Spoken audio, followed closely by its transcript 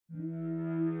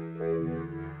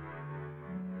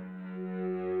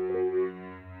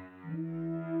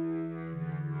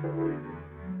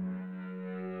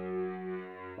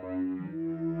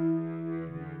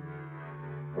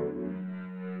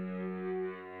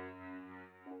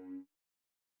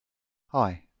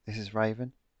Hi, this is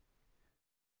Raven.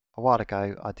 A while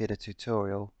ago I did a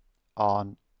tutorial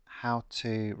on how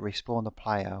to respawn the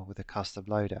player with a custom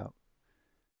loadout.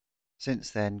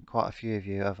 Since then, quite a few of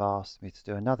you have asked me to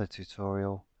do another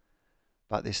tutorial,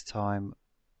 but this time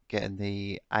getting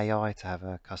the AI to have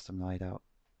a custom loadout.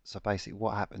 So basically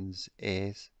what happens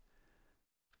is,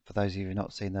 for those of you who have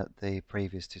not seen the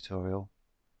previous tutorial,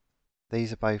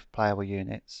 these are both playable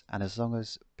units, and as long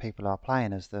as people are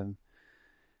playing as them,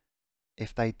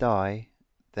 if they die,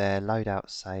 their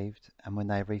loadout's saved, and when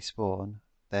they respawn,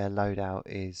 their loadout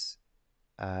is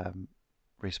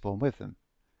respawned with them.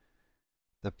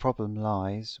 The problem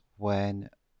lies when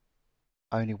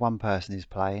only one person is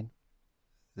playing.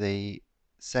 The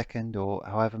second or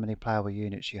however many playable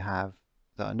units you have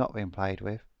that are not being played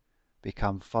with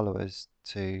become followers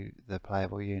to the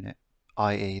playable unit,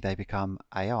 i.e. they become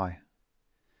AI.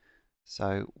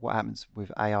 So what happens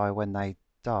with AI when they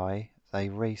die, they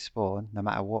respawn, no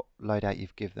matter what loadout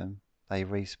you've given them, they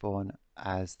respawn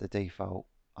as the default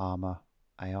Arma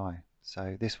AI.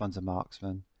 So this one's a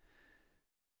marksman.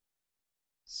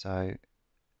 So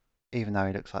even though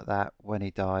he looks like that, when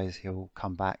he dies he'll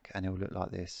come back and he'll look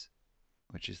like this,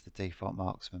 which is the default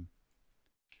marksman.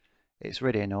 It's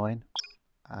really annoying,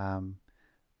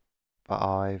 but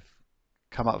I've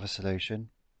come up with a solution.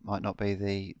 Might not be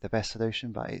the best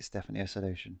solution, but it's definitely a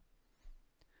solution.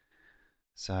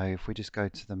 So if we just go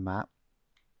to the map,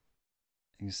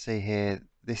 you can see here,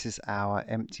 this is our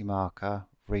empty marker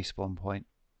respawn point.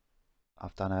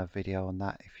 I've done a video on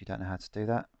that if you don't know how to do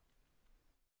that.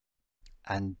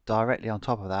 And directly on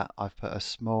top of that, I've put a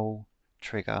small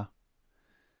trigger.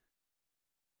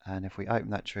 And if we open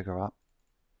that trigger up,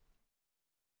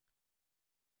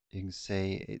 you can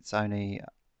see it's only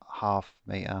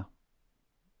half-meter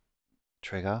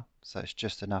trigger. So it's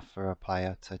just enough for a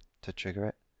player to trigger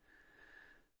it.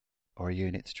 Or a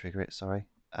unit to trigger it, sorry.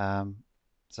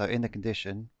 So in the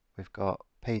condition, we've got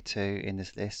P2 in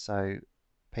this list. So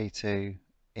P2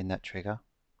 in that trigger.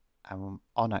 And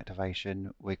on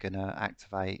activation, we're going to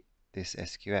activate this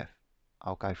SQF.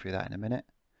 I'll go through that in a minute.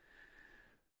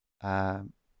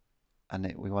 And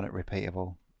we want it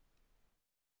repeatable.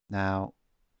 Now,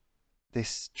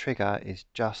 this trigger is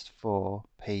just for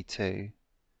P2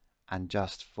 and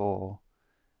just for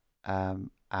our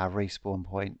respawn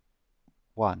point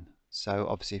 1. So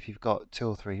obviously if you've got 2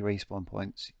 or 3 respawn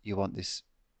points, you want this,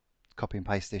 copy and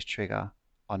paste this trigger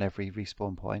on every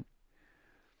respawn point.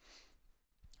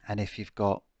 And if you've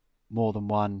got more than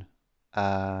one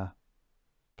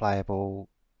playable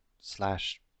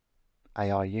slash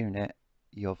AI unit,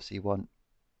 you obviously want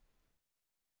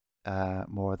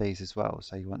more of these as well.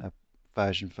 So you want a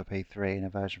version for P3 and a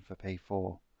version for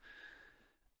P4,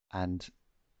 and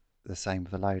the same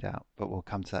with the loadout, but we'll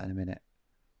come to that in a minute.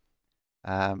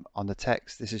 On the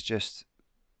text, this is just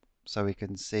so we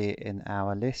can see it in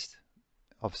our list.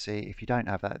 Obviously, if you don't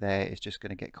have that there, it's just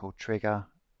going to get called trigger,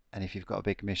 and if you've got a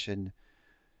big mission,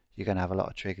 you're going to have a lot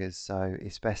of triggers, so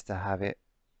it's best to have it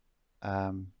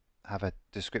have a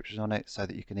description on it so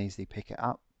that you can easily pick it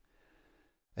up,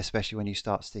 especially when you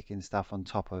start sticking stuff on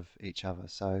top of each other.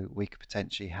 So we could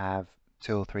potentially have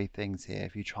 2 or 3 things here.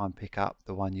 If you try and pick up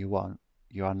the one you want,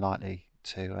 you're unlikely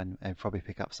to, and probably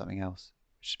pick up something else,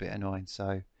 which is a bit annoying.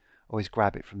 So always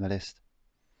grab it from the list.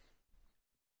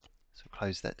 So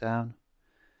close that down.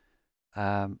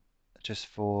 Just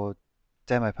for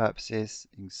demo purposes,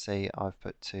 you can see I've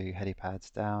put 2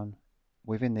 helipads down.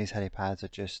 Within these helipads are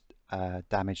just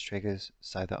damage triggers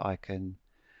so that I can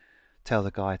tell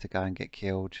the guy to go and get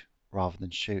killed rather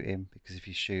than shoot him, because if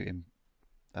you shoot him,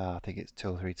 I think it's 2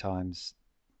 or 3 times,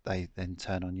 they then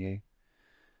turn on you,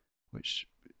 which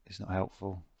is not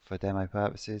helpful for demo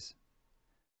purposes.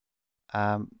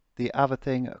 The other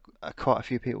thing quite a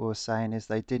few people were saying is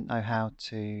they didn't know how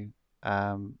to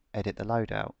edit the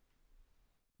loadout.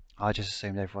 I just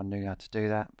assumed everyone knew how to do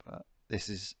that, but this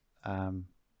is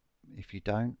if you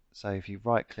don't. So if you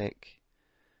right click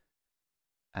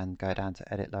and go down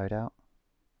to edit loadout,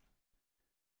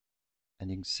 and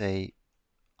you can see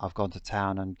I've gone to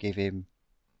town and give him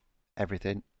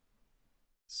everything.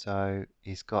 So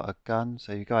he's got a gun.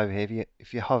 So you go over here,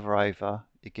 if you hover over,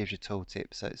 it gives you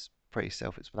tooltip, so it's pretty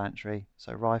self-explanatory.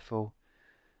 So rifle,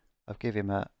 I've given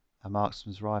him a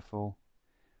marksman's rifle,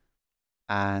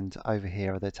 and over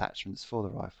here are the attachments for the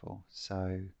rifle.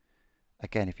 So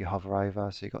again, if you hover over,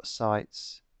 so you've got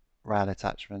sights, rail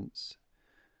attachments,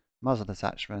 muzzle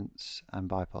attachments, and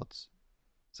bipods.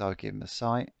 So I'll give him a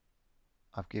sight,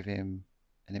 I've given him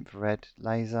an infrared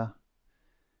laser,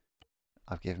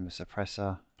 I've given him a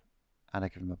suppressor, and I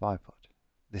give him a bipod.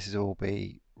 This is all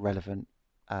be relevant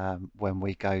when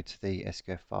we go to the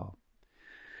SQF file.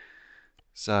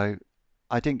 So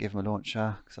I didn't give him a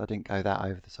launcher because I didn't go that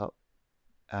over the top.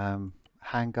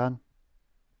 Handgun.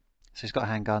 So he's got a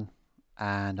handgun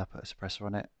and I put a suppressor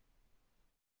on it.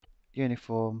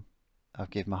 Uniform. I've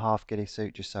given him a half ghillie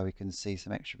suit just so we can see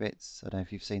some extra bits. I don't know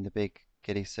if you've seen the big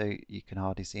ghillie suit, you can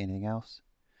hardly see anything else.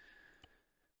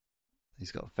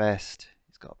 He's got a vest,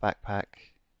 he's got a backpack,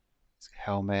 he's got a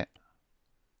helmet.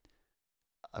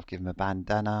 I've given him a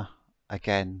bandana,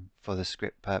 again for the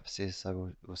script purposes,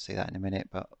 so we'll see that in a minute,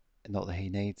 but not that he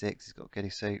needs it because he's got a ghillie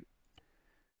suit.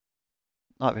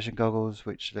 Night vision goggles,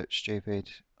 which look stupid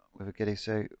with a ghillie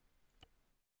suit.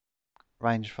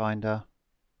 Rangefinder,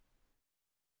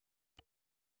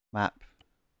 map,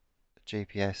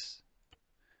 GPS,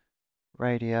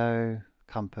 radio,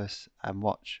 compass, and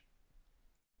watch.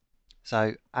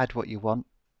 So add what you want,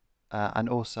 and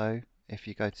also if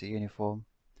you go to uniform,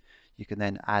 you can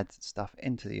then add stuff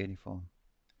into the uniform.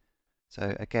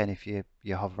 So again, if you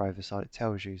hover over the side, it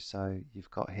tells you. So you've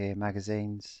got here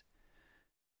magazines,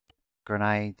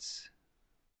 grenades,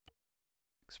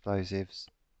 explosives,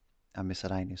 and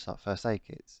miscellaneous like first aid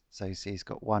kits. So you see he's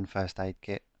got one first aid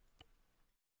kit.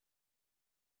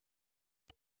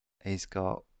 He's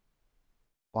got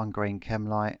one green chem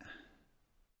light,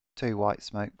 two white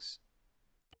smokes,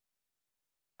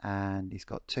 and he's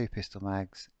got two pistol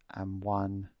mags and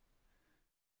one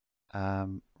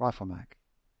rifle mag.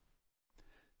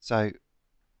 So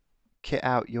kit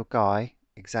out your guy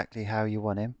exactly how you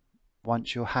want him.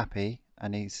 Once you're happy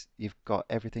and you've got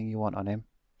everything you want on him,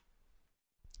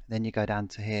 then you go down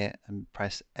to here and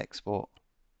press export.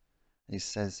 It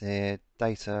says here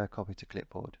data copy to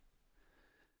clipboard.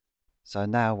 So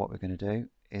now what we're going to do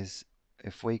is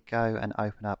if we go and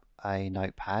open up a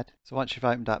notepad. So once you've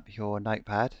opened up your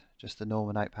notepad, just a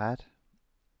normal notepad,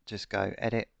 just go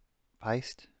edit,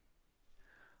 paste.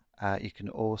 You can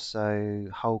also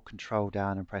hold control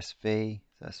down and press V.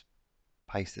 So that's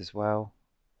paste as well,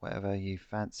 whatever you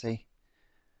fancy.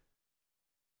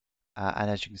 And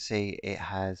as you can see, it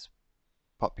has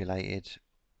populated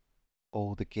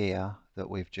all the gear that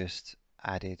we've just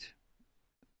added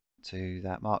to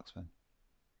that marksman.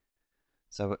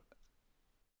 So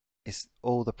it's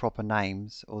all the proper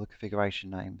names, all the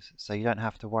configuration names. So you don't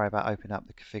have to worry about opening up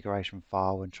the configuration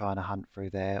file and trying to hunt through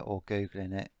there or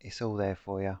Googling it. It's all there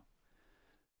for you.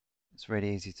 It's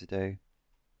really easy to do.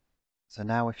 So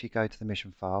now if you go to the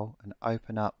mission file and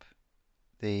open up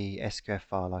the SQF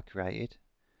file I created,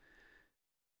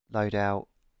 loadout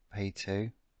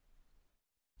P2.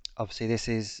 Obviously this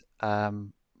is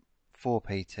for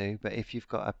P2, but if you've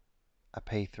got a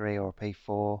P3 or a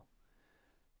P4,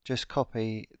 just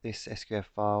copy this SQF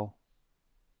file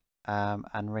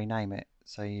and rename it.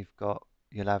 So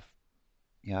you'll have,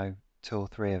 you know, two or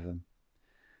three of them.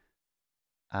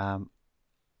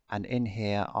 And in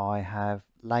here I have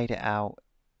laid it out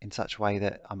in such a way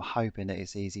that I'm hoping that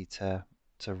it's easy to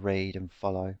read and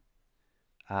follow.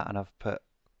 And I've put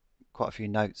quite a few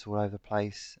notes all over the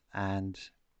place, and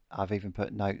I've even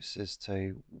put notes as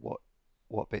to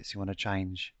what bits you want to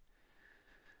change.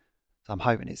 So I'm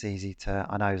hoping it's easy to.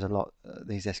 I know there's a lot.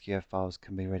 These SQF files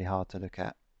can be really hard to look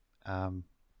at, but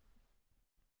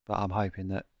I'm hoping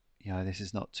that this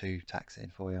is not too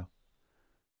taxing for you.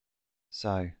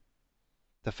 So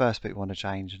the first bit we want to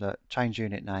change, change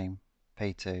unit name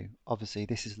P2. Obviously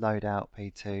this is loadout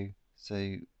P2,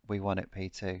 so we want it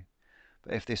P2.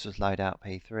 But if this was loadout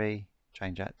P3,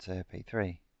 change that to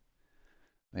P3.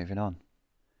 Moving on.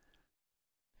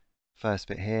 First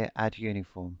bit here, add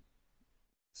uniform.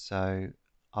 So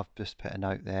I've just put a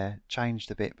note there, change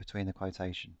the bit between the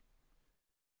quotation.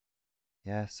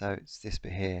 Yeah, so it's this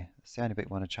bit here. It's the only bit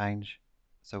we want to change.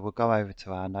 So we'll go over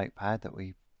to our notepad that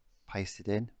we pasted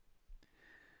in.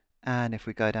 And if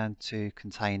we go down to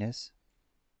containers,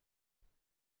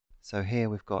 so here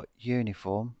we've got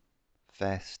uniform,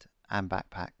 vest, and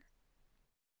backpack.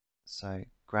 So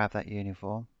grab that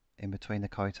uniform in between the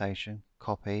quotation,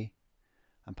 copy,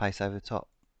 and paste over the top.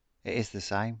 It is the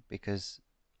same because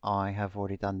I have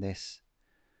already done this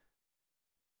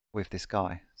with this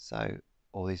guy. So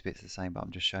all these bits are the same, but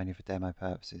I'm just showing you for demo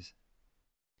purposes.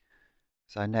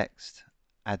 So next,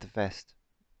 add the vest.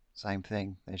 Same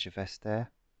thing, there's your vest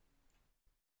there.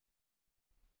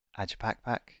 Add your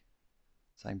backpack,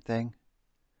 same thing.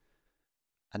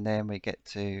 And then we get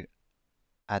to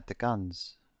add the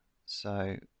guns.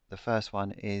 So the first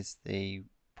one is the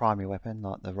primary weapon,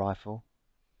 like the rifle.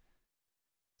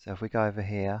 So if we go over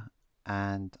here,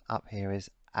 and up here is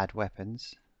add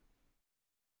weapons.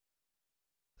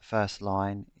 The first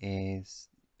line is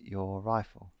your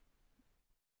rifle.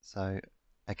 So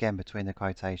again, between the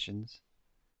quotations,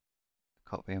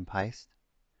 copy and paste.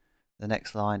 the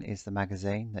next line is the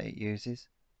magazine that it uses.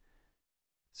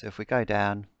 So if we go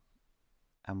down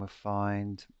and we'll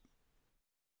find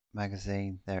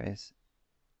magazine, there it is,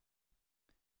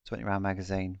 20 round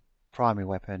magazine, primary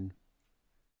weapon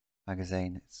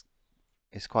magazine.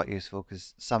 It's quite useful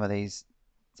because some of these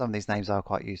names are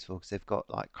quite useful because they've got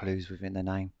like clues within the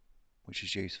name, which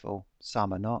is useful.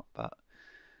 Some are not, but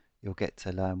you'll get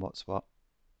to learn what's what.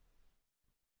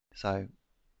 So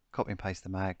copy and paste the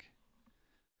mag,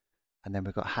 and then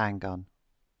we've got handgun.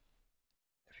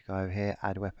 If you go over here,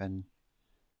 add weapon,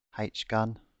 H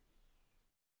gun,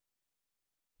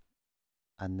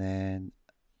 and then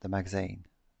the magazine.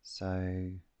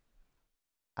 So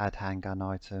add handgun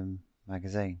item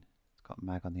magazine. It's got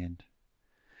mag on the end.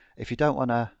 If you don't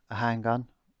want a handgun,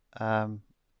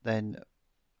 then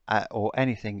or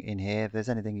anything in here, if there's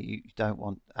anything that you don't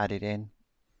want added in,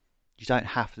 you don't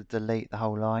have to delete the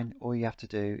whole line. All you have to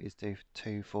do is do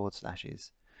 2 forward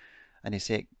slashes, and you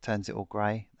see it turns it all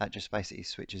grey. That just basically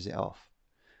switches it off.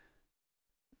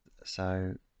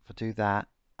 So if I do that,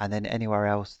 and then anywhere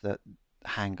else that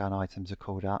handgun items are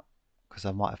called up, because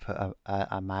I might have put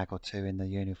a mag or two in the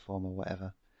uniform or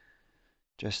whatever,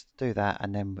 just do that,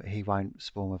 and then he won't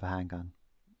spawn with a handgun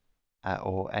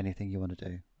or anything you want to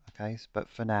do. Okay, but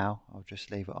for now I'll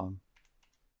just leave it on.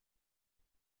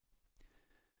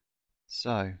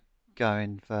 So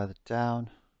going further down,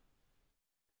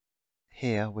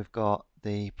 here we've got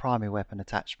the primary weapon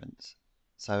attachments.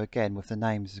 So again, with the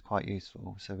names is quite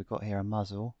useful. So we've got here a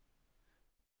muzzle,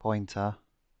 pointer,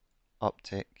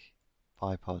 optic,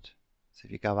 bipod. So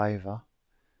if you go over,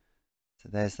 so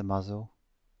there's the muzzle,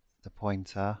 the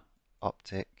pointer,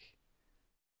 optic,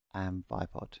 and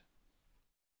bipod.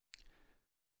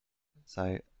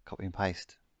 So copy and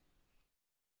paste.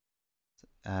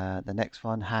 The next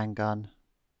one, handgun,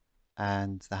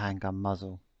 and the handgun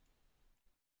muzzle,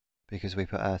 because we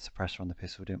put a suppressor on the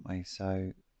pistol, didn't we?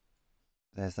 So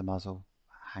there's the muzzle,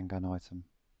 handgun item.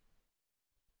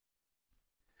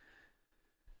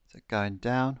 So going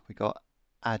down, we got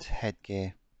add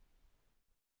headgear.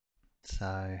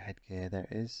 So headgear, there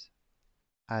it is.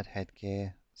 Add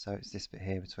headgear. So it's this bit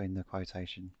here between the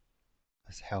quotation.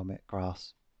 That's helmet,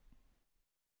 grass.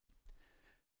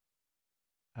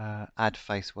 Add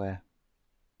facewear.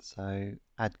 So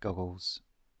add goggles.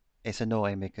 It's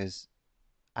annoying because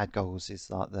add goggles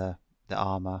is like the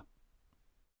Arma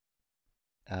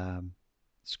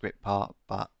script part,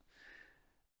 but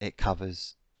it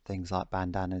covers things like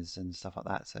bandanas and stuff like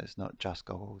that, so it's not just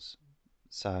goggles.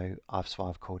 So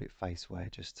I've called it facewear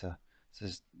just to, so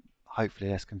it's hopefully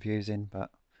less confusing.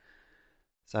 But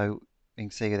so you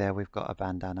can see there we've got a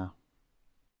bandana,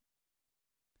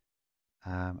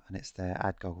 and it's there.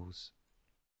 Add goggles.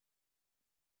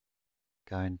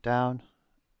 Going down,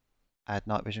 add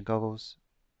night vision goggles.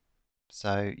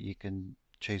 So you can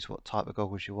choose what type of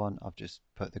goggles you want. I've just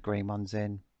put the green ones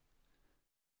in.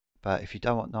 But if you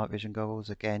don't want night vision goggles,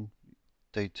 again,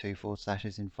 do 2 forward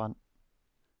slashes in front.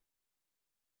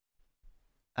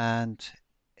 And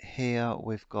here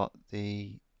we've got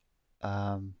the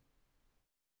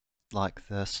like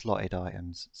the slotted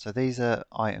items. So these are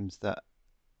items that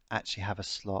actually have a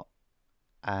slot,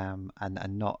 and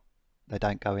not, they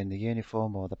don't go in the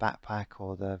uniform or the backpack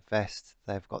or the vest.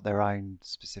 They've got their own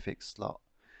specific slot.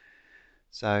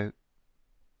 So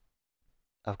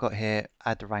I've got here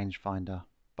add the rangefinder,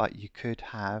 but you could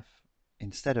have,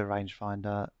 instead of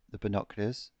rangefinder, the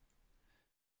binoculars.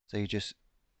 So you just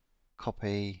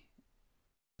copy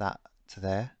that to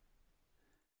there,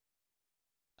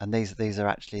 and these are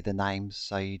actually the names,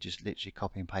 so you just literally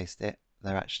copy and paste it.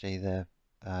 They're actually the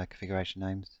configuration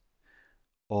names,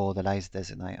 or the laser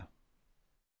designator.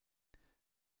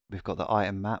 We've got the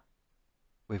item map,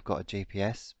 we've got a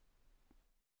GPS,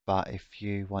 but if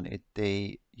you wanted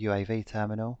the UAV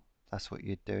terminal, that's what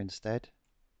you'd do instead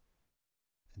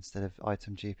of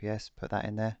item GPS, put that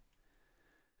in there.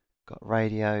 Got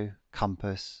radio,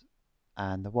 compass,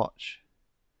 and the watch.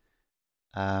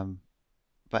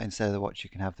 But instead of the watch you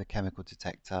can have the chemical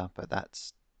detector, but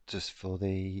that's just for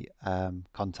the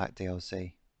contact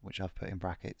DLC, which I've put in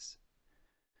brackets.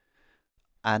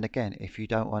 And again, if you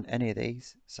don't want any of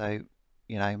these, so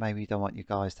you know, maybe you don't want your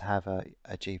guys to have a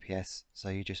GPS, so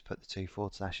you just put the 2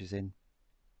 forward slashes in,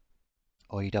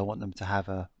 or you don't want them to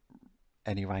have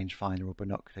any rangefinder or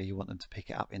binocular, you want them to pick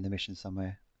it up in the mission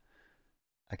somewhere,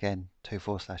 again 2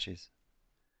 forward slashes.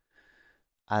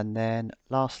 And then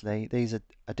lastly, these are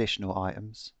additional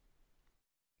items.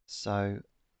 So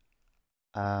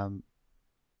you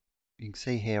can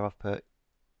see here I've put,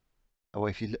 or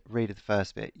if you read the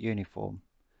first bit, uniform.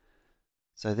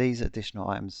 So these additional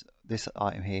items, this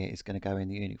item here is going to go in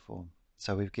the uniform.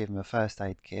 So we've given a first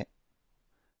aid kit,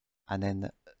 and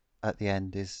then at the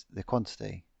end is the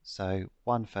quantity. So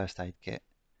one first aid kit.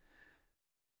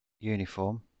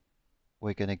 Uniform,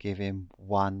 we're going to give him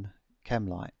one chem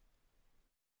light.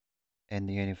 In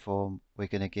the uniform, we're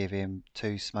going to give him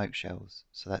 2 smoke shells.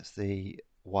 So that's the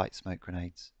white smoke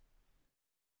grenades.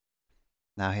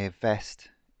 Now here, vest.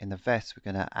 In the vest,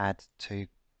 we're going to add 2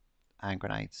 hand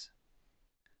grenades.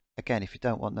 Again, if you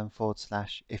don't want them,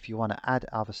 /. If you want to add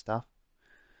other stuff,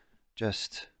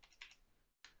 just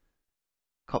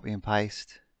copy and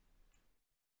paste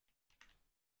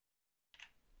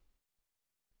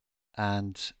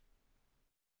and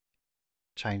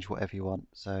change whatever you want.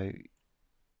 So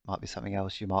might be something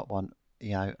else. You might want,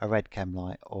 you know, a red chem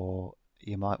light, or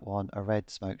you might want a red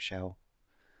smoke shell,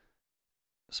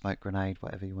 smoke grenade,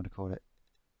 whatever you want to call it.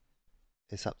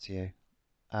 It's up to you.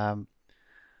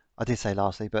 I did say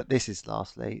lastly, but this is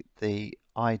lastly, the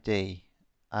ID.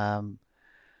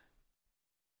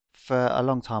 For a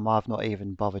long time, I've not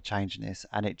even bothered changing this,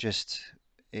 and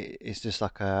it's just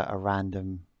like a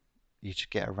random. You should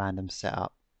get a random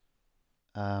setup.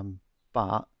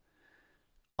 But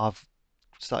I've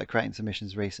started creating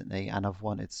submissions recently, and I've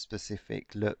wanted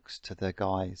specific looks to the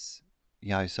guys.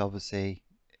 You know, so obviously,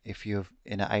 if you're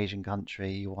in an Asian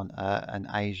country, you want an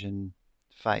Asian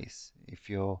face. If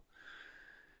you're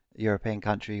a European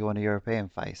country, you want a European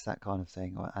face, that kind of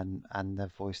thing, and the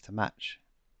voice to match.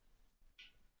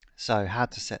 So how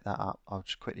to set that up, I'll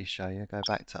just quickly show you. Go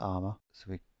back to Arma. So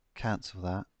we cancel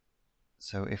that.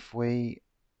 So if we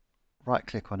right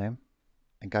click on him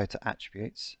and go to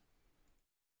attributes,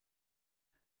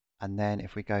 and then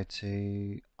if we go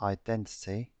to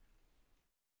identity,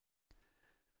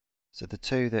 so the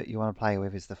 2 that you want to play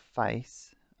with is the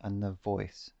face and the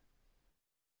voice.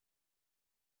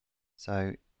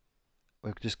 So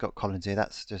we've just got Collins here,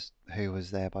 that's just who was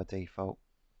there by default.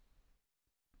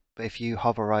 But if you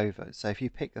hover over, so if you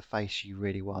pick the face you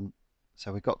really want,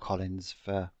 so we've got Collins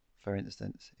for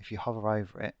instance, if you hover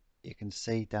over it, you can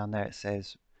see down there it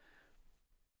says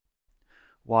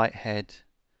Whitehead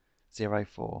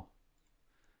 04.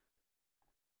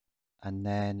 And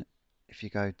then if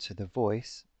you go to the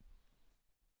voice,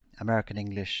 American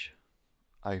English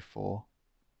 04, so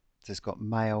it's got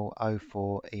male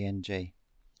 04 ENG.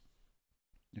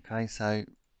 Okay, so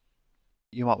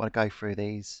you might want to go through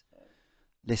these,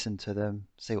 listen to them,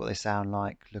 see what they sound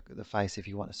like, look at the face if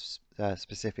you want a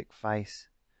specific face.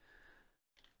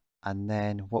 And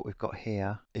then what we've got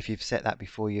here, if you've set that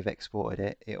before you've exported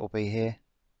it, it will be here.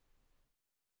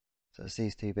 So it's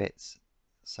these 2 bits.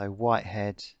 So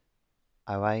Whitehead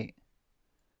 08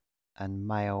 and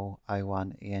male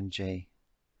 01 ENG.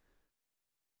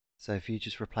 So if you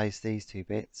just replace these 2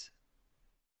 bits,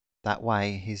 that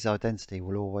way his identity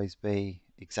will always be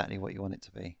exactly what you want it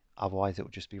to be. Otherwise it will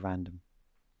just be random.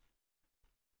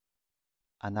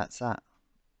 And that's that.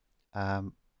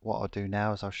 What I'll do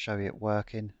now is I'll show you it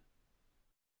working.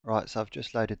 Right, so I've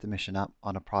just loaded the mission up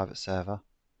on a private server.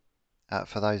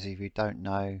 For those of you who don't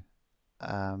know,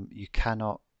 you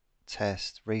cannot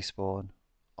test Respawn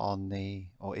on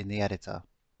in the editor,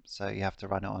 so you have to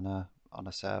run it on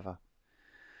a server.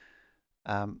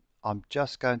 I'm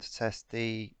just going to test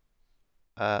the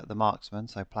marksman,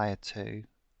 so player 2,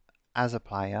 as a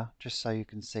player, just so you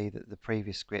can see that the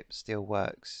previous script still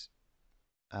works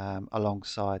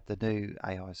alongside the new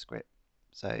AI script.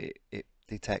 So it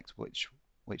detects which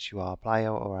you are,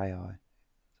 player or AI.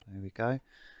 So here we go.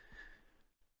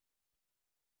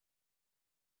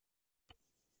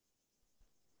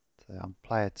 So I'm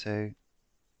player 2.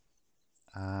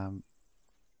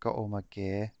 Got all my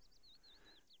gear.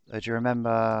 Do you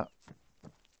remember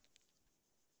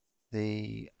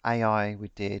the AI we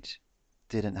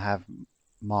didn't have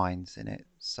mines in it?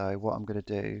 So what I'm going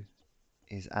to do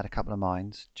is add a couple of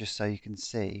mines just so you can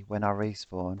see when I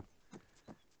respawn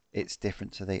it's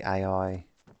different to the AI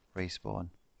respawn.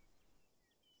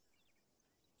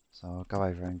 So I'll go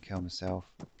over and kill myself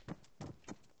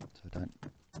so I don't.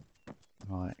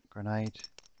 Right, grenade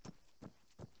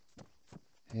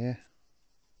here.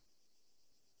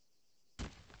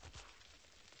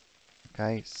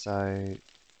 Okay, so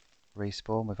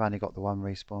respawn. We've only got the one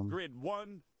respawn. Grid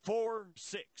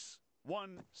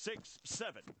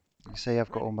 146167. You see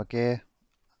I've got all my gear.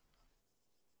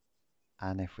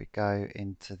 And if we go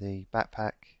into the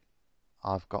backpack,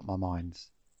 I've got my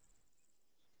mines.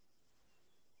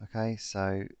 Okay,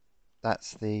 so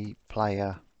that's the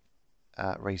player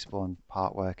respawn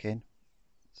part working.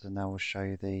 So now we'll show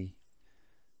you the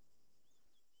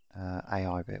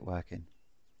AI bit working.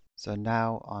 So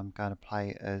now I'm going to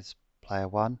play as player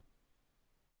 1,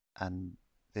 and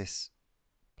this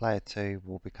player 2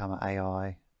 will become an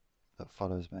AI that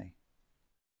follows me.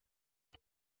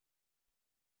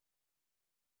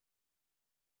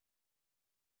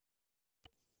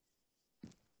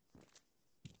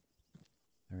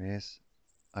 There he is.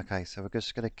 Okay, so we're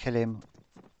just going to kill him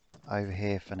over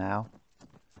here for now.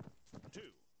 2.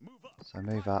 Move up. So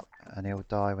move up and he'll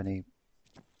die when he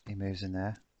moves in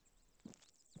there.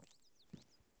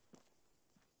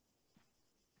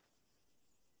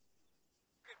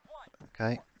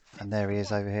 Okay, and there he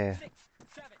is over here.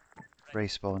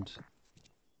 Respawned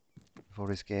with all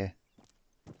his gear.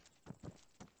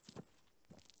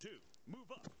 2.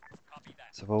 Move up.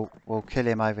 So we'll kill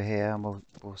him over here and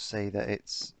we'll see that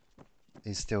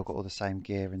he's still got all the same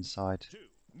gear inside. 2.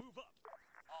 Move up.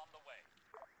 On the way.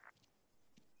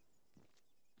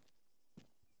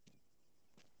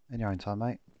 In your own time,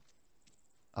 mate.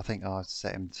 I think I'll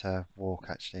set him to walk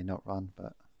actually, not run,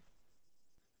 but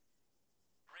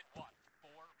Grid 1.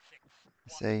 4.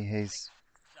 6. see he's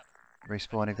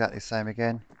respawned exactly the same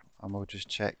again, and we'll just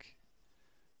check.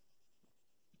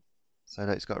 So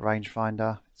look, it's got a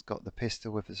rangefinder, it's got the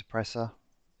pistol with the suppressor,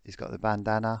 he's got the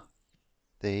bandana,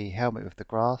 the helmet with the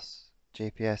grass,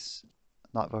 GPS,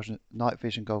 night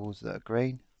vision goggles that are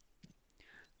green,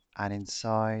 and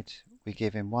inside we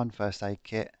give him one first aid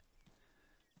kit,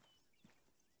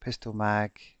 pistol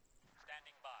mag,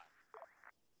 Standing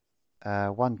by.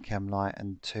 one chem light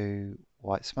and two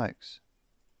white smokes.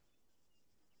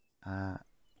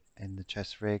 In the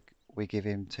chest rig we give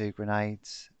him 2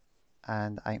 grenades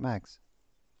and 8 mags.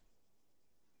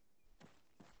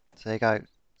 So there you go,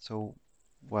 it's all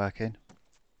working.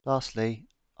 Lastly,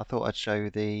 I thought I'd show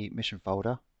you the mission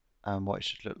folder and what it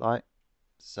should look like.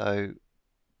 So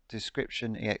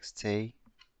description ext,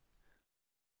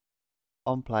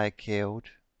 on player killed,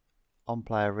 on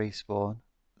player respawn,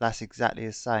 that's exactly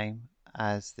the same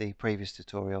as the previous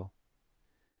tutorial,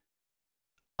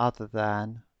 other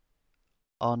than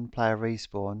on player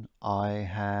respawn I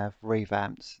have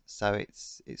revamped so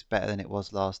it's better than it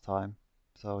was last time.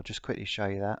 So I'll just quickly show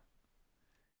you that.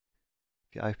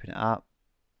 If you open it up,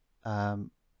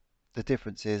 the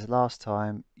difference is last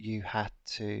time you had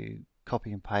to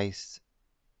copy and paste,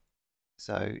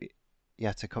 so you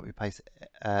had to copy and paste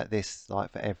this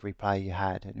like for every player you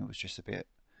had, and it was just a bit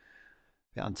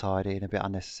untidy and a bit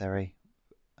unnecessary.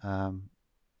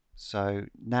 So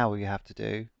now all you have to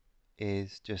do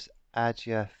is just add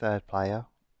your third player,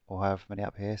 or however many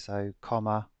up here, so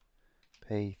comma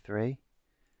P3,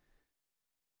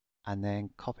 and then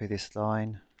copy this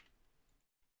line,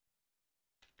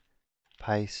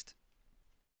 paste,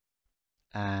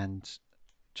 and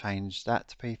change that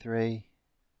to P3,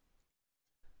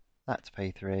 that to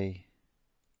P3,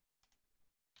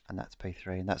 and that's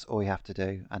P3, and that's all you have to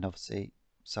do, and obviously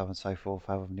so on and so forth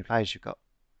however many players you've got.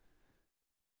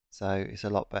 So it's a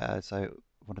lot better. So I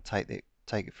want to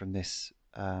take it from this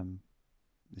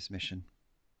this mission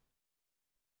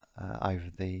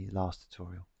over the last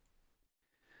tutorial.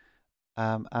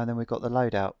 And then we've got the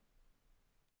loadout.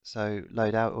 So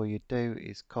loadout, all you do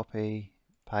is copy,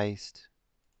 paste,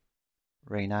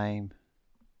 rename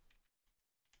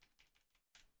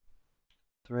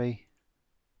 3,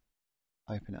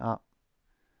 open it up,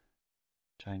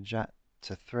 change that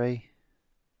to 3,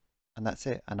 and that's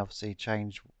it. And obviously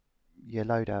change your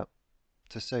loadout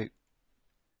to suit.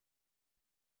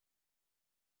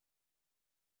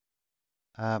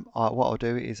 What I'll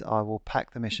do is I will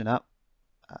pack the mission up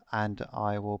and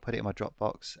I will put it in my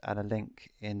Dropbox and a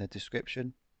link in the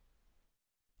description.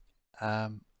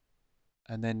 And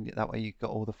then that way you've got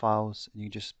all the files and you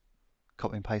just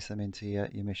copy and paste them into your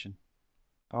mission.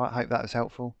 Alright, hope that was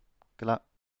helpful. Good luck.